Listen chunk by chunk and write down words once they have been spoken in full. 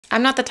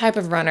I'm not the type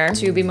of runner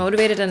to be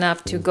motivated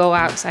enough to go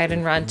outside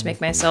and run to make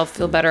myself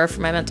feel better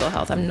for my mental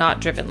health. I'm not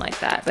driven like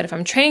that. But if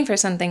I'm training for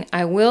something,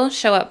 I will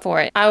show up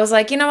for it. I was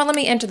like, you know what, let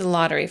me enter the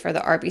lottery for the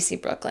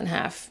RBC Brooklyn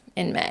half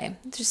in May.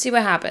 Just see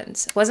what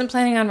happens. Wasn't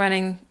planning on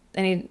running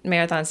any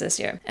marathons this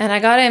year. And I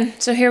got in.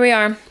 So here we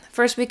are.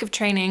 First week of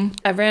training.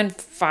 I've ran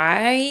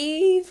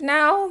 5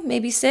 now,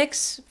 maybe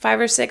 6, 5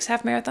 or 6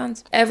 half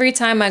marathons. Every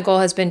time my goal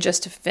has been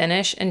just to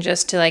finish and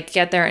just to like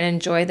get there and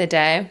enjoy the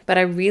day. But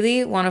I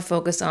really want to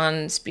focus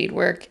on speed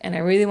work, and I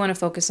really want to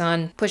focus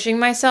on pushing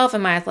myself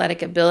and my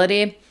athletic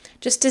ability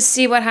just to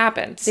see what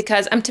happens,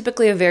 because I'm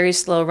typically a very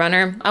slow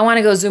runner. I want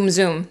to go zoom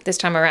zoom this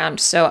time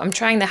around. So I'm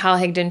trying the Hal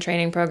Higdon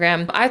training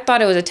program. I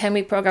thought it was a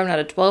 10-week program, not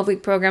a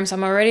 12-week program. So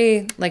I'm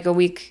already like a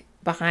week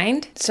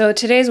behind. So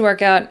today's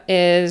workout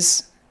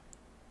is,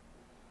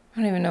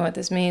 I don't even know what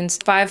this means.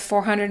 5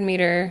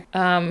 400-meter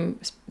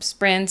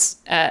sprints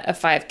at a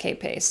 5K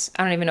pace.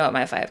 I don't even know what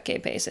my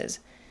 5K pace is.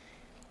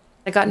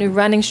 I got new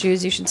running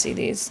shoes. You should see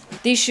these.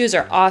 These shoes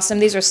are awesome.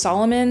 These are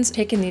Solomon's.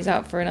 Taking these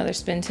out for another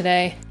spin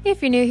today.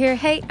 If you're new here,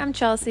 hey, I'm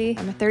Chelsea.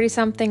 I'm a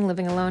 30-something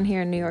living alone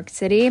here in New York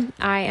City.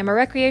 I am a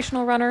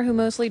recreational runner who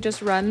mostly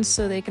just runs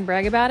so they can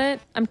brag about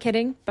it. I'm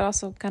kidding, but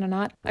also kind of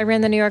not. I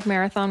ran the New York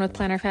Marathon with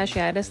plantar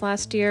fasciitis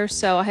last year,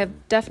 so I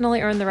have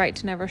definitely earned the right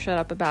to never shut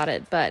up about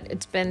it, but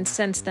it's been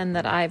since then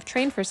that I've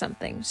trained for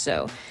something.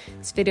 So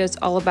this video is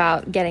all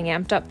about getting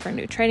amped up for a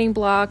new training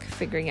block,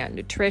 figuring out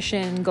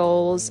nutrition,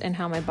 goals, and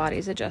how my body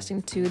is adjusting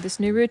to this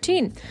new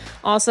routine.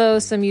 Also,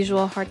 some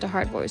usual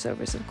heart-to-heart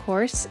voiceovers, of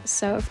course.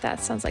 So if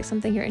that sounds like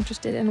something you're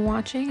interested in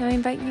watching, I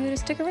invite you to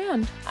stick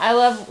around. I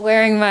love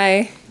wearing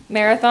my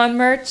marathon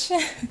merch.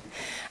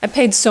 I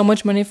paid so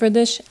much money for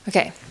this.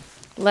 Okay,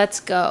 let's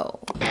go.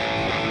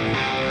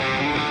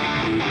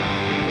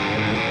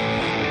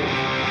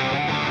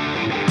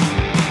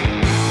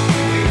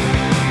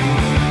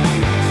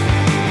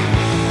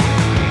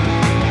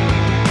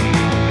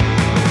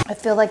 I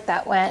feel like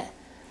that went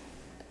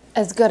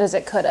as good as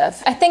it could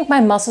have. I think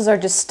my muscles are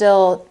just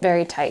still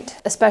very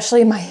tight,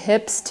 especially my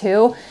hips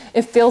too.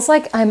 It feels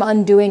like I'm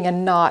undoing a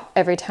knot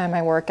every time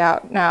I work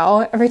out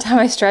now. Every time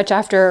I stretch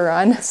after a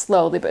run,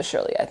 slowly but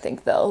surely, I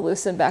think they'll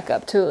loosen back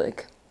up to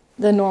like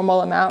the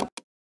normal amount.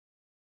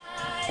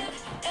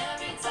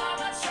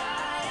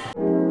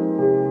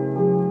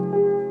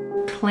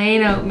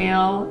 Plain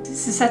oatmeal.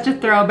 This is such a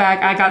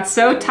throwback. I got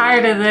so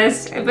tired of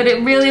this, but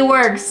it really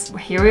works.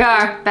 Here we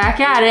are,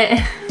 back at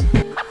it.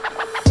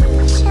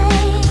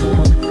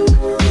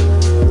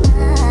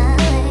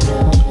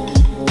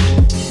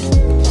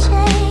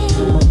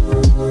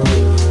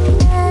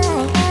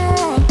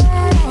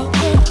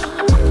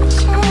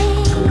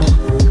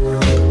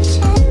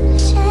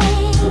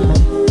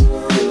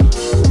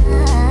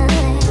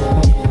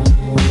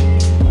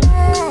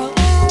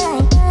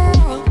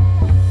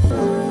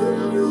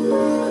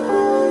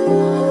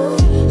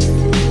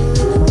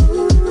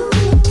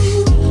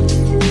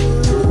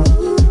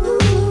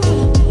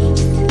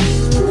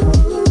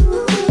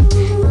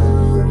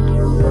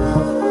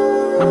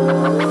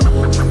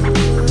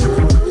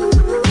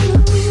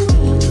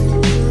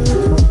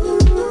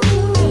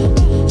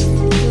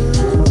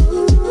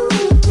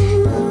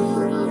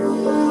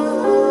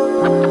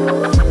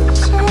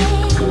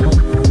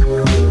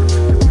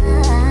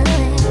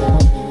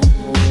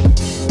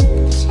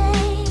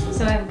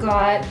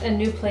 A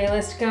new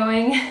playlist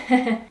going.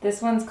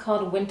 This one's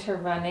called Winter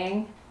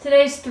Running.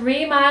 Today's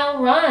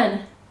 3-mile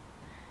run.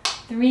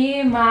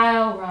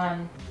 3-mile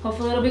run.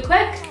 Hopefully it'll be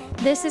quick.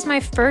 This is my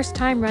first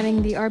time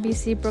running the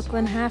RBC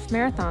Brooklyn Half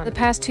Marathon. The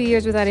past 2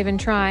 years, without even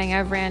trying,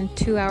 I've ran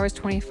 2 hours,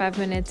 25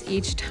 minutes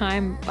each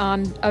time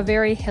on a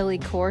very hilly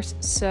course,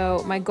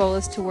 so my goal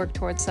is to work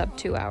towards sub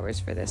 2 hours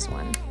for this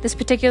one. This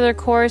particular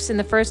course in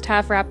the first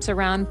half wraps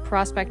around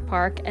Prospect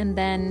Park, and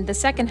then the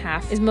second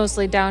half is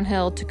mostly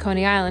downhill to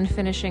Coney Island,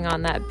 finishing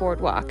on that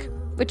boardwalk,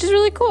 which is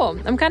really cool.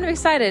 I'm kind of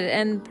excited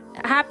and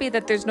happy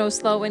that there's no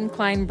slow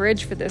incline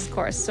bridge for this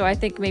course, so I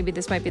think maybe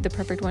this might be the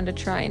perfect one to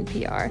try in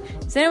PR.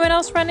 Is anyone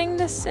else running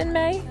this in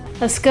May?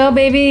 Let's go,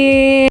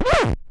 baby!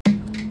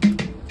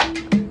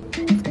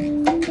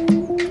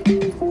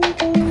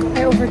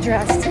 I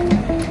overdressed.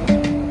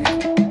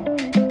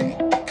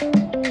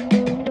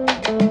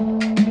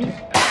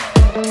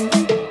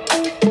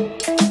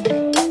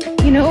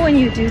 You know when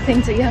you do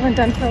things that you haven't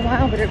done for a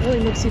while, but it really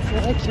makes you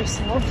feel like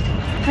yourself?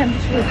 I'm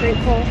just really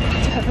grateful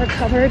to have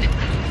recovered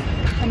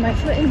from my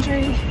foot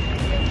injury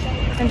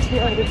and to be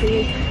able to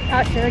be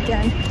out here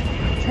again,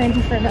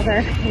 training for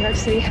another New York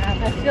City half.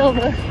 I feel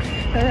the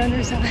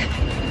runner's high.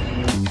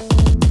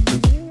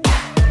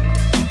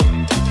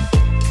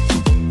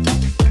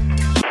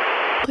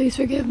 Please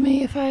forgive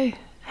me if I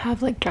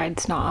have like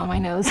dried snot on my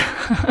nose.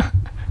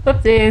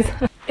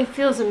 Whoopsies. It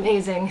feels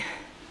amazing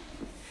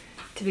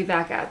to be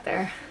back out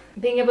there.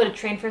 Being able to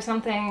train for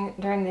something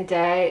during the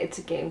day, it's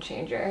a game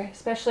changer.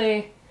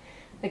 Especially,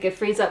 like, it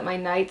frees up my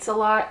nights a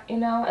lot, you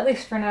know, at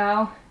least for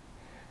now.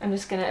 I'm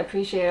just gonna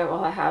appreciate it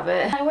while I have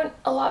it. I went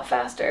a lot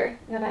faster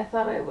than I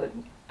thought I would.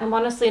 I'm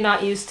honestly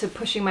not used to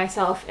pushing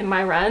myself in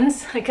my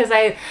runs because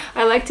I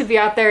like to be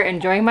out there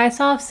enjoying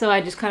myself, so I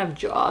just kind of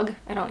jog.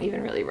 I don't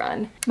even really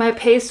run. My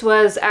pace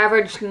was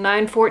average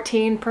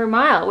 9:14 per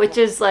mile, which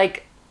is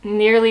like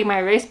nearly my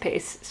race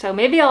pace. So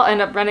maybe I'll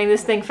end up running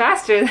this thing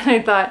faster than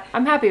I thought.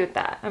 I'm happy with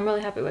that. I'm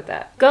really happy with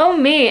that. Go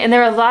me! And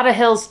there are a lot of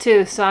hills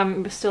too, so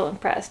I'm still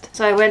impressed.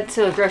 So I went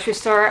to the grocery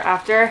store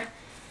after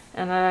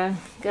and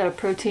got a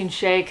protein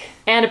shake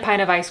and a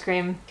pint of ice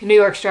cream. New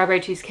York strawberry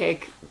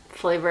cheesecake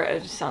flavor.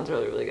 It just sounds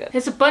really, really good.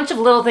 It's a bunch of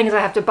little things I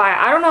have to buy.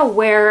 I don't know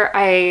where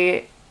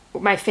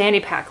my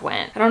fanny pack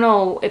went. I don't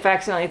know if I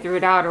accidentally threw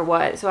it out or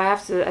what. So I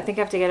think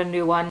I have to get a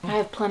new one. I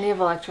have plenty of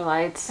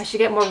electrolytes. I should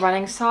get more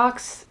running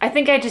socks. I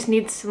think I just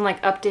need some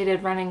like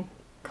updated running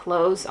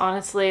clothes.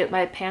 Honestly,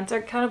 my pants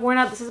are kind of worn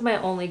out. This is my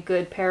only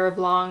good pair of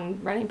long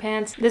running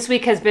pants. This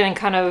week has been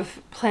kind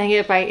of playing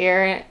it by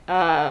ear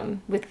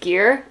with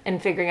gear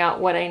and figuring out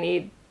what I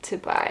need to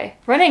buy.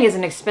 Running is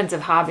an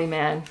expensive hobby,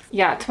 man.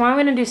 Yeah, tomorrow I'm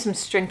gonna do some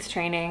strength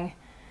training,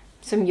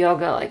 some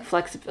yoga, like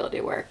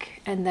flexibility work,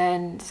 and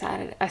then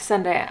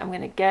Sunday I'm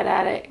gonna get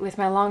at it with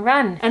my long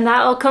run, and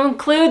that'll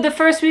conclude the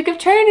first week of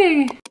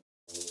training.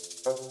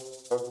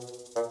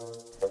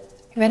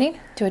 You ready?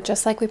 Do it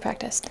just like we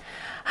practiced.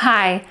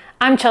 Hi,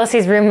 I'm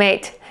Chelsea's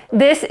roommate.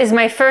 This is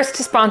my first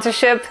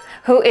sponsorship,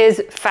 who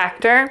is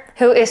Factor,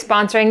 who is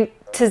sponsoring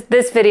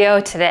this video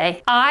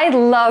today. I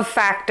love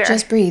Factor.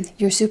 Just breathe.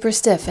 You're super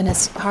stiff and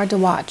it's hard to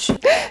watch.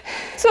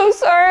 So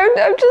sorry,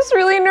 I'm just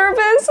really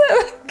nervous.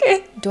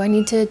 Okay. Do I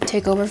need to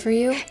take over for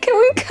you? Can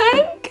we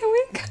cut? Can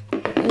we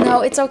cut?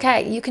 No, it's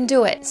okay. You can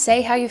do it.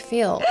 Say how you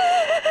feel.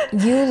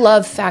 You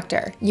love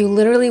Factor. You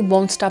literally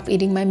won't stop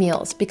eating my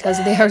meals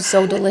because they are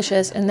so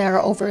delicious and there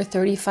are over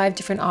 35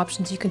 different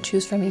options you can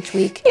choose from each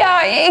week.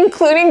 Yeah,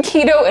 including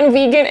keto and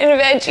vegan and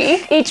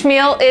veggie. Each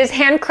meal is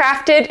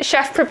handcrafted,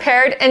 chef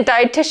prepared, and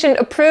dietitian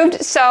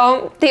approved,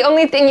 so the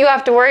only thing you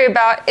have to worry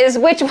about is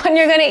which one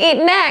you're gonna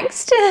eat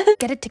next.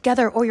 Get it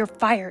together or you're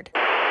fired.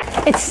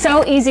 It's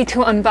so easy to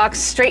unbox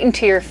straight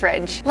into your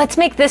fridge. Let's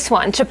make this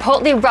one,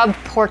 chipotle rubbed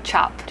pork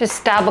chop. Just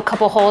stab a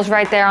couple holes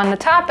right there on the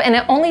top, and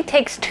it only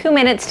takes 2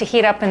 minutes to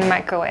heat up in the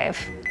microwave.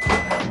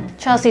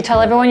 Chelsea,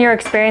 tell everyone your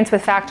experience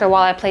with Factor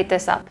while I plate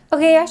this up.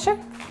 Okay, yeah, sure.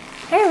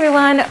 Hey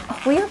everyone,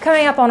 we are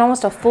coming up on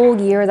almost a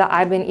full year that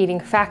I've been eating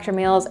Factor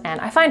meals, and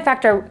I find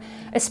Factor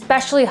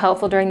especially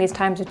helpful during these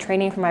times of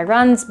training for my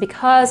runs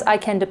because I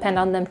can depend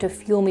on them to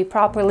fuel me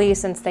properly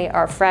since they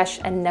are fresh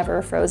and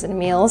never frozen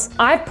meals.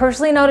 I've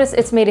personally noticed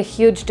it's made a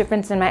huge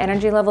difference in my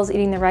energy levels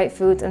eating the right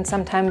foods, and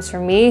sometimes for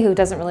me, who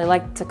doesn't really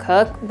like to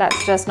cook,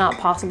 that's just not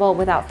possible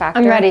without Factor.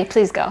 I'm ready,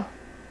 please go.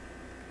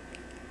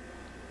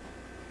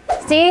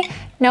 See?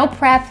 No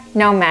prep,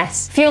 no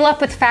mess. Fuel up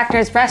with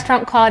Factor's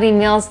restaurant quality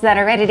meals that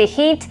are ready to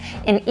heat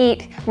and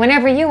eat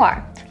whenever you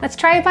are. Let's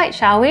try a bite,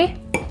 shall we?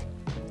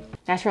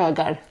 That's really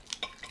good.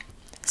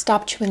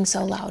 Stop chewing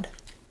so loud.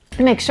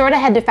 Make sure to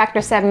head to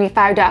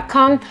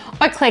factor75.com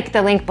or click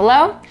the link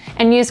below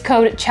and use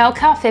code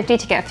CHELCAL50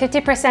 to get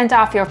 50%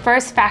 off your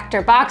first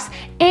Factor box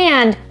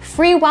and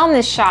free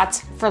wellness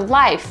shots for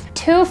life.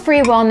 2 free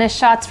wellness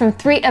shots from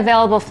 3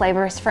 available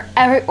flavors for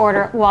every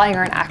order while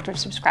you're an active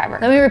subscriber.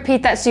 Let me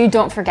repeat that so you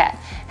don't forget.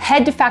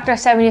 Head to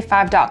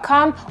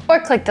factor75.com or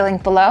click the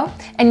link below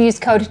and use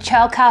code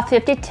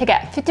CHELCAL50 to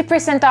get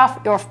 50% off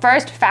your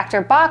first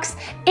Factor box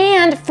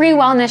and free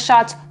wellness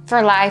shots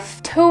for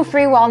life. 2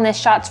 free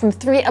wellness shots from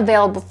 3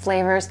 available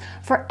flavors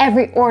for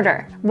every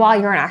order while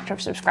you're an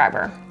active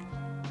subscriber.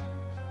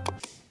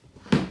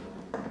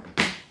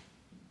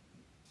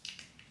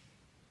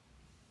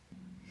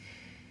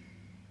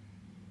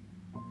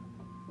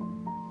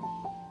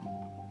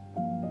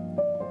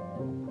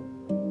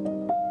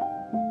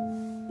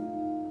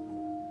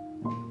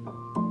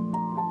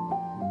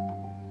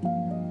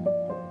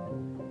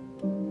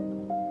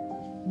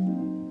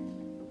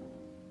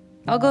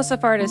 I'll go so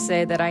far to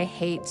say that I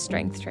hate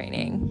strength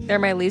training. They're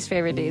my least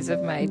favorite days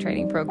of my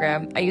training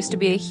program. I used to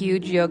be a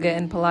huge yoga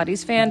and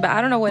Pilates fan, but I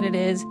don't know what it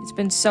is. It's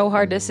been so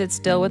hard to sit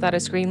still without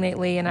a screen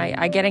lately, and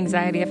I get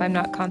anxiety if I'm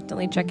not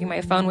constantly checking my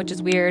phone, which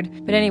is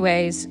weird. But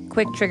anyways,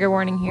 quick trigger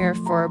warning here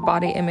for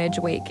body image,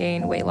 weight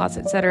gain, weight loss,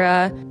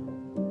 etc.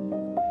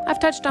 I've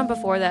touched on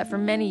before that for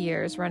many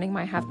years, running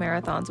my half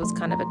marathons was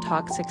kind of a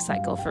toxic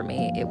cycle for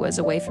me. It was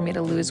a way for me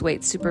to lose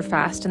weight super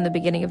fast in the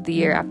beginning of the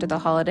year after the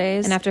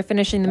holidays. And after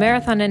finishing the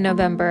marathon in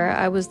November,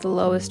 I was the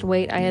lowest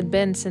weight I had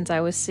been since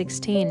I was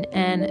 16.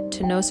 And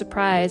to no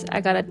surprise,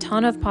 I got a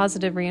ton of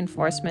positive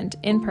reinforcement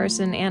in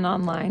person and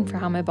online for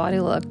how my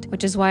body looked,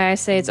 which is why I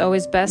say it's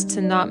always best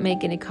to not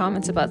make any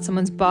comments about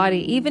someone's body,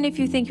 even if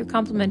you think you're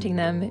complimenting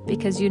them,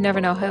 because you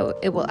never know how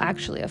it will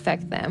actually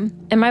affect them.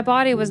 And my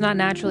body was not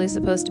naturally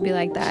supposed to be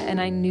like that, and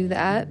I knew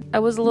that. I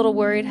was a little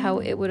worried how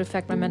it would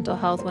affect my mental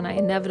health when I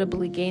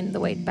inevitably gained the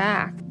weight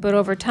back. But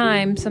over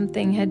time,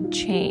 something had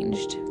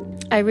changed.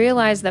 I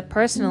realized that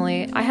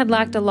personally, I had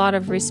lacked a lot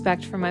of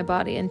respect for my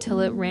body until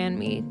it ran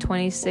me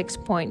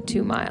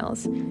 26.2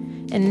 miles.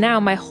 And now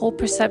my whole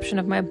perception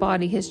of my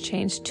body has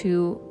changed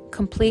to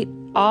complete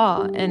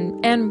awe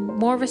and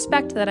more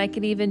respect that I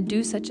could even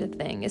do such a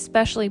thing,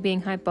 especially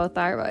being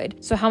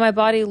hypothyroid. So how my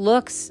body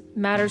looks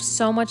matters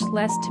so much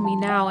less to me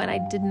now, and I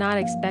did not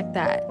expect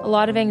that. A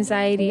lot of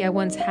anxiety I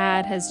once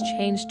had has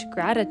changed to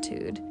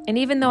gratitude. And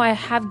even though I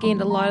have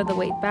gained a lot of the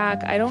weight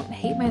back, I don't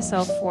hate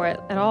myself for it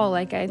at all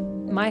like I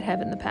might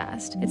have in the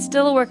past. It's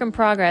still a work in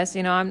progress,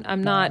 you know,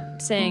 I'm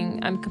not saying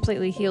I'm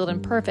completely healed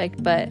and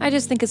perfect, but I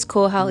just think it's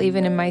cool how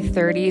even in my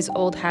 30s,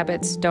 old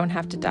habits don't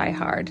have to die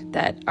hard,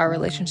 that our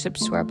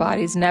relationships to our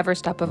bodies never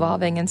stop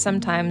evolving, and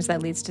sometimes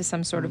that leads to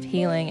some sort of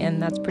healing,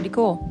 and that's pretty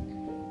cool.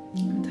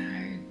 I'm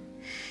tired.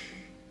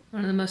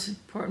 One of the most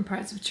important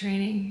parts of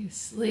training is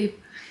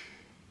sleep.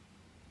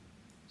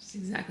 It's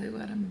exactly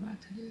what I'm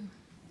about to do.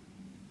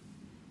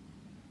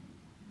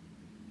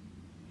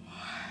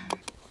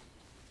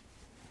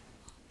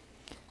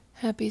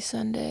 Happy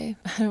Sunday.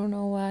 I don't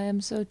know why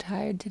I'm so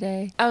tired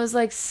today. I was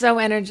like so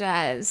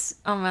energized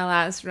on my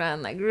last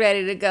run, like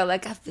ready to go.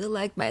 Like I feel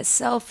like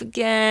myself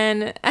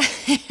again.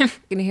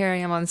 And here I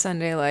am on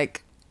Sunday,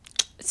 like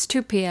it's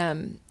 2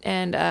 p.m.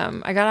 and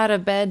I got out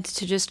of bed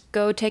to just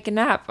go take a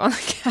nap on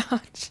the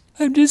couch.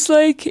 I'm just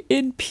like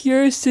in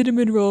pure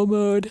cinnamon roll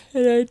mode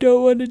and I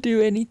don't want to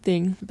do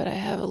anything. But I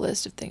have a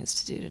list of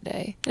things to do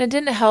today. And it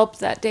didn't help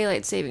that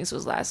daylight savings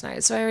was last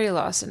night, so I already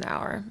lost an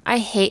hour.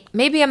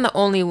 Maybe I'm the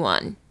only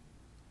one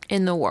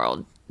in the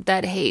world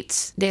that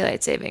hates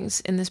daylight savings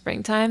in the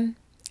springtime.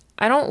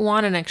 I don't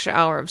want an extra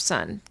hour of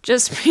sun.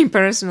 Just me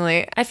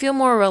personally. I feel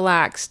more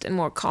relaxed and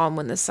more calm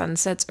when the sun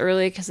sets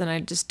early because then I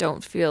just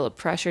don't feel a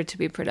pressure to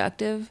be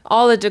productive.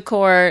 All the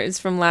decor is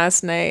from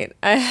last night.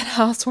 I had a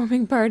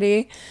housewarming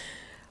party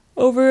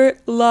over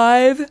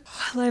live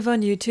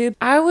on YouTube.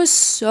 I was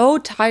so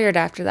tired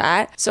after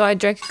that. So I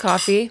drank a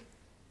coffee.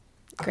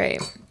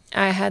 Great.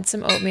 I had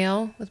some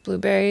oatmeal with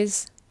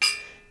blueberries.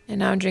 And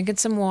now I'm drinking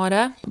some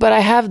water. But I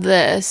have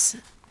this.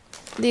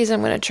 These I'm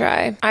going to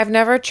try. I've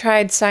never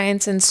tried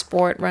Science and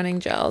Sport running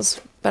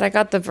gels, but I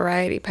got the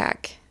variety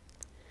pack.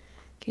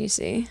 Can you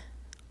see?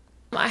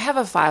 I have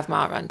a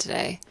 5-mile run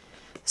today.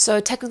 So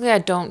technically I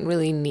don't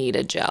really need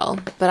a gel,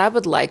 but I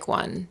would like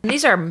one.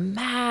 These are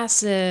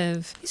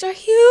massive. These are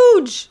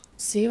huge.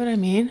 See what I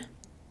mean?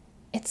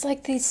 It's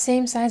like the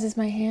same size as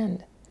my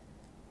hand.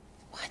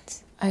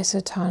 What?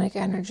 Isotonic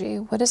energy.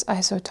 What does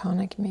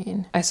isotonic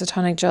mean?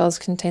 Isotonic gels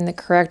contain the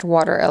correct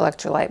water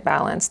electrolyte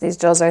balance. These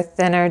gels are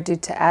thinner due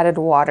to added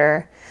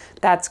water.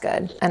 That's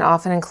good. And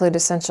often include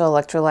essential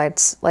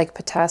electrolytes like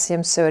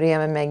potassium,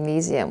 sodium, and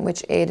magnesium,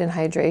 which aid in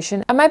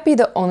hydration. I might be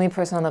the only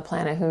person on the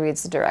planet who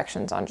reads the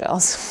directions on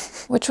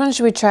gels. Which one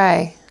should we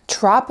try?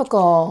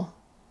 Tropical.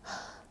 We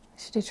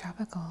should do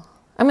tropical.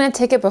 I'm gonna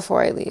take it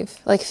before I leave,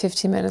 like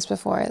 15 minutes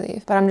before I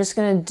leave. But I'm just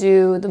gonna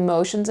do the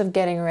motions of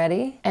getting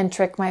ready and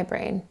trick my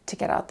brain to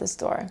get out this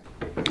door.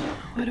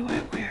 What do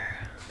I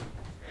wear?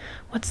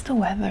 What's the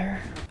weather?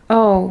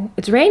 Oh,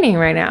 it's raining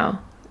right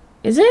now.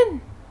 Is it?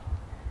 I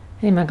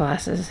need my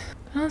glasses.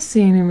 I don't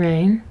see any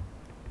rain.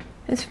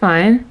 It's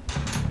fine.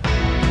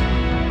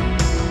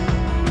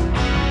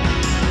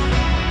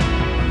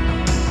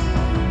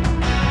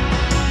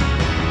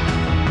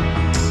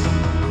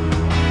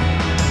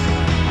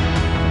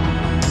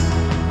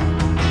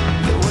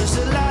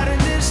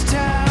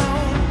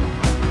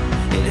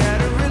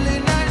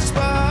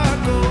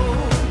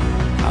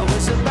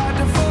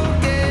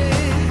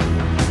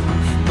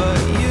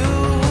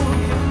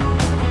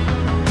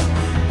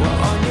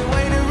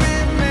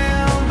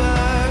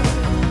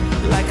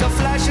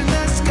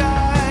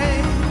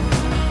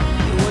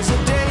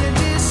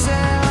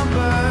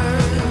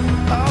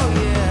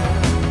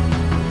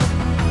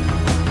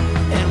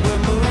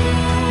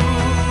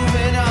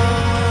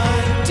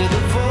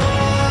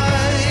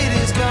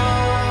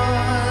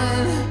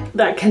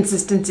 That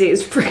consistency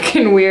is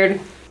freaking weird.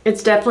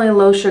 It's definitely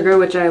low sugar,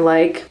 which I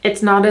like.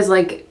 It's not as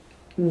like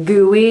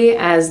gooey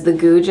as the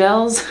goo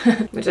gels,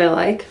 which I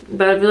like,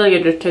 but I feel like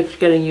it just takes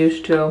getting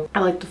used to.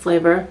 I like the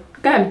flavor.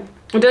 Okay,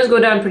 it does go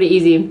down pretty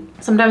easy.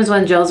 Sometimes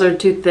when gels are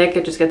too thick,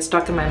 it just gets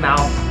stuck in my mouth.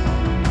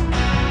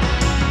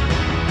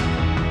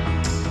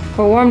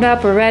 We're warmed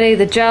up, we're ready.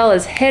 The gel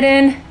is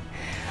hidden.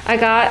 I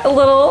got a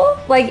little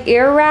like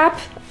ear wrap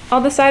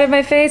on the side of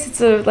my face.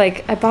 It's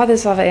I bought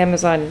this off of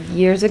Amazon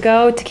years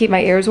ago to keep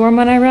my ears warm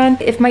when I run.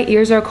 If my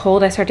ears are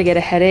cold, I start to get a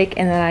headache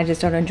and then I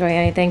just don't enjoy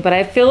anything. But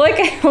I feel like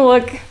I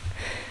look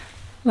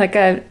like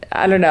I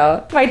don't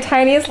know, my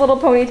tiniest little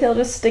ponytail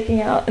just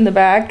sticking out in the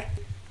back.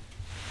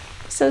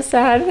 So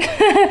sad.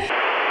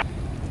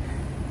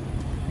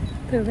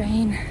 The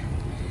rain,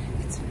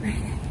 it's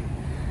raining.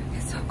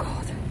 It's so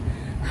cold.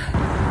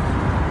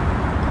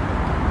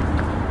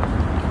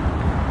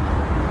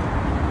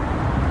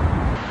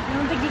 I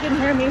don't think you can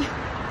hear me,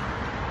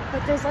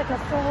 but there's like a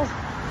full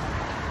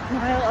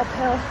mile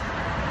uphill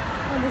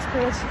on this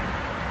bridge.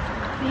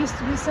 It used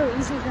to be so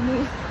easy for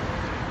me,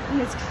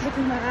 and it's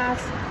kicking my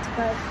ass,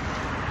 but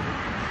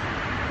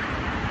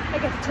I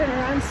get to turn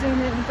around soon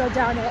and go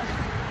down it.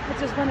 I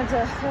just wanted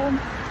to film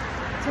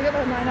to get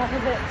my mind off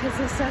of it, because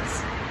this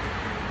sense,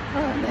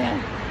 oh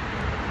man,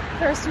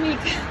 first week,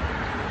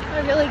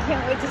 I really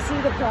can't wait to see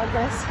the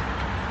progress.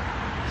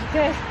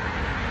 Okay,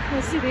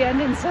 I see the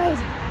end in sight.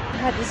 I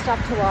had to stop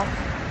to walk.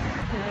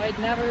 You know, I'd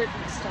never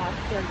stop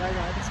during my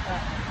runs, but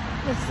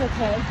it's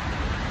okay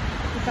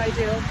if I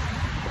do,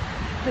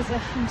 because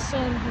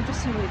I'm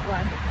just in week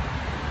 1.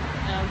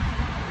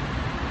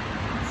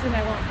 Soon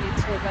I won't need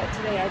to, but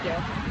today I do.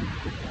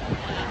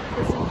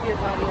 Listening to your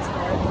body is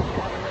hard.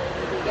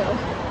 I really go.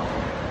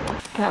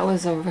 That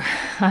was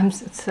I'm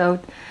so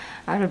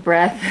out of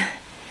breath.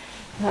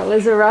 That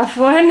was a rough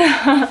one.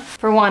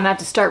 For one, I have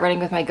to start running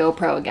with my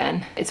GoPro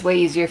again. It's way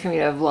easier for me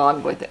to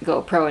vlog with a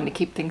GoPro and to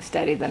keep things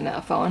steady than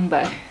a phone,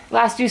 but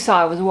last you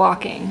saw I was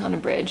walking on a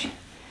bridge.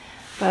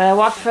 But I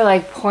walked for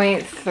like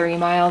 0.3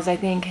 miles, I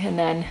think, and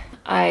then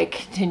I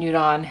continued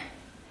on.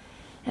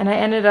 And I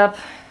ended up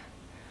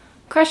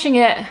crushing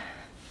it.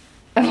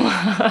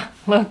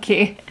 Low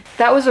key.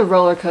 That was a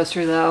roller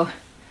coaster though.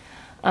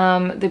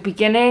 The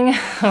beginning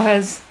I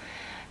was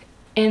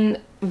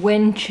in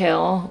wind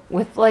chill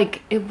with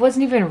like, it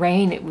wasn't even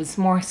rain, it was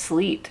more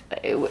sleet.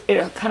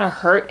 It kind of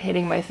hurt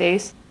hitting my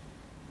face.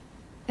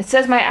 It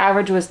says my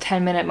average was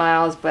 10-minute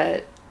miles,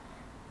 but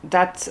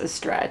that's a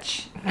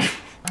stretch.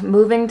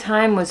 Moving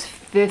time was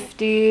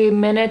 50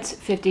 minutes,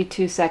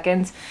 52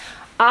 seconds.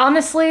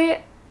 Honestly,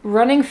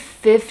 running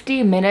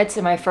 50 minutes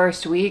in my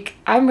first week,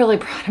 I'm really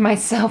proud of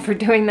myself for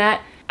doing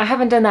that. I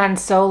haven't done that in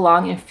so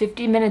long, and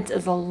 50 minutes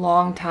is a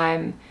long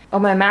time. Oh,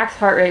 my max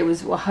heart rate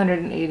was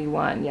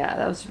 181. Yeah,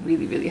 that was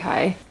really, really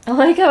high. I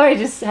like how I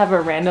just have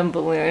a random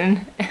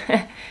balloon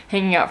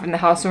hanging out from the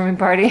housewarming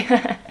party.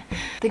 I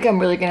think I'm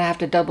really gonna have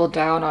to double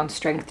down on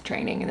strength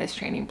training in this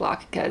training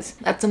block, because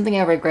that's something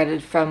I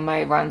regretted from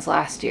my runs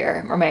last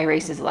year, or my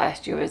races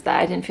last year, was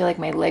that I didn't feel like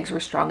my legs were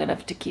strong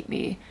enough to keep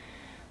me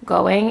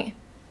going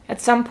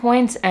at some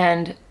points,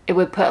 and it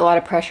would put a lot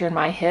of pressure in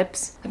my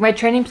hips. Like, my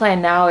training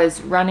plan now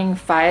is running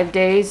 5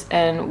 days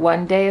and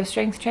 1 day of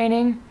strength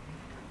training.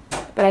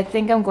 But I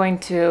think I'm going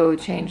to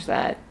change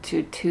that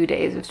to 2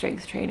 days of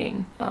strength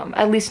training,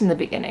 at least in the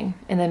beginning.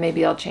 And then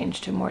maybe I'll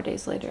change to more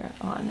days later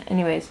on.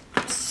 Anyways,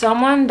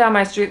 someone down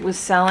my street was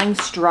selling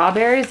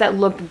strawberries that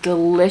looked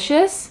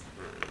delicious.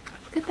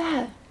 Look at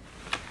that.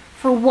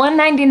 For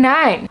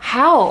 $1.99.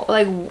 How?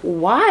 Like,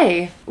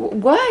 why?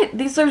 What?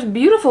 These are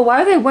beautiful.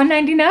 Why are they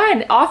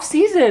 $1.99? Off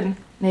season.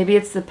 Maybe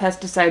it's the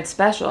pesticide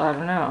special. I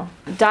don't know.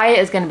 Diet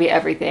is going to be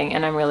everything,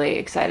 and I'm really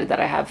excited that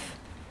I have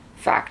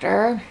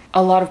Factor,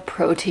 a lot of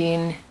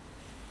protein,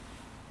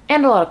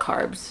 and a lot of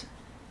carbs.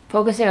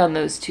 Focusing on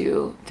those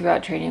two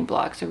throughout training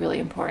blocks are really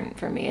important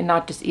for me, and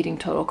not just eating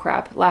total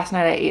crap. Last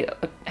night I ate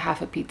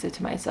half a pizza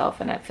to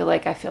myself, and I feel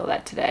like I feel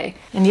that today.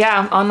 And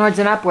yeah, onwards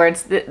and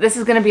upwards. This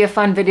is going to be a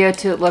fun video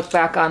to look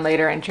back on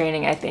later in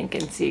training, I think,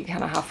 and see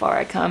kind of how far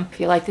I come. If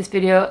you like this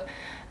video,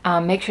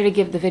 make sure to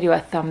give the video a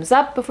thumbs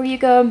up before you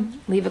go.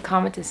 Leave a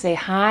comment to say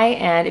hi,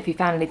 and if you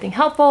found anything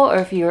helpful, or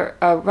if you're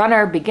a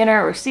runner,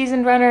 beginner, or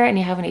seasoned runner, and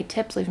you have any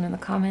tips, leave them in the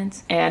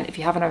comments. And if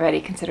you haven't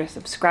already, consider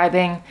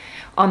subscribing.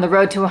 On the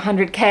road to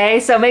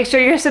 100K, so make sure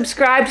you're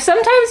subscribed.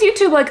 Sometimes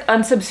YouTube like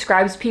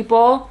unsubscribes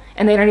people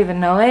and they don't even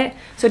know it,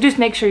 so just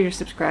make sure you're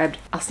subscribed.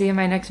 I'll see you in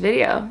my next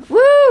video.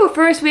 Woo!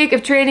 First week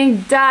of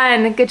training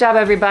done. Good job,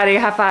 everybody.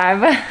 High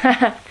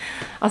five.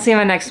 I'll see you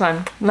in my next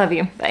one. Love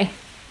you. Bye.